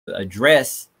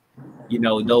address, you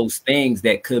know, those things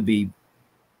that could be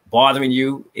bothering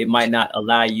you. It might not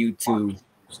allow you to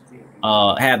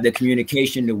have the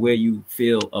communication to where you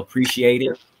feel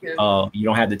appreciated. You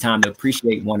don't have the time to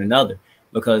appreciate one another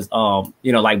because,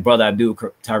 you know, like Brother Abdul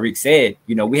Tariq said,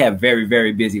 you know, we have very,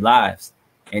 very busy lives,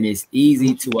 and it's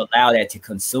easy to allow that to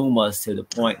consume us to the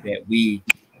point that we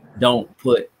don't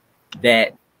put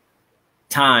that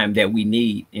time that we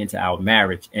need into our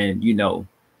marriage. And, you know,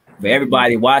 for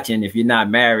everybody watching, if you're not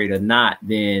married or not,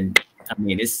 then I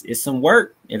mean, it's some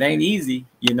work. It ain't easy,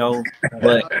 you know,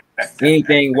 but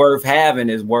anything worth having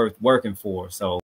is worth working for. So